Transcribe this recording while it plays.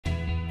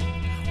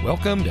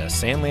Welcome to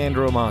San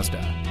Leandro Mazda,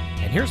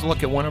 and here's a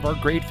look at one of our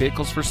great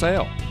vehicles for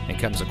sale, and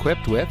comes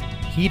equipped with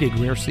heated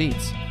rear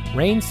seats,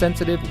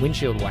 rain-sensitive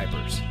windshield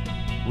wipers,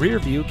 rear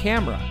view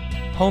camera,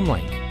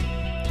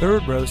 HomeLink,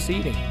 third row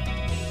seating,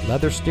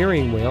 leather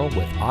steering wheel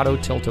with auto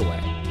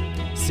tilt-away,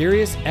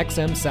 Sirius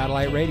XM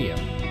satellite radio,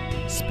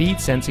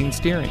 speed sensing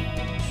steering,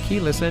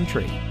 keyless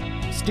entry,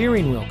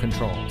 steering wheel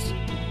controls,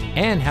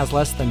 and has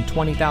less than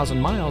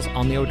 20,000 miles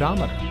on the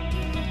odometer.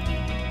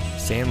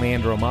 San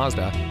Leandro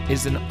Mazda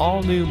is an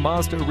all-new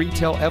Mazda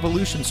retail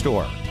evolution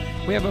store.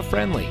 We have a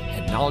friendly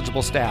and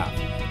knowledgeable staff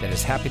that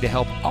is happy to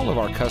help all of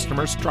our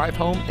customers drive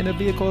home in a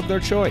vehicle of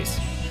their choice.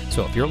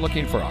 So if you're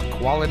looking for a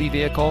quality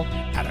vehicle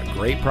at a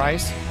great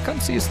price, come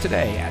see us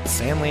today at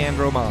San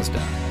Leandro Mazda.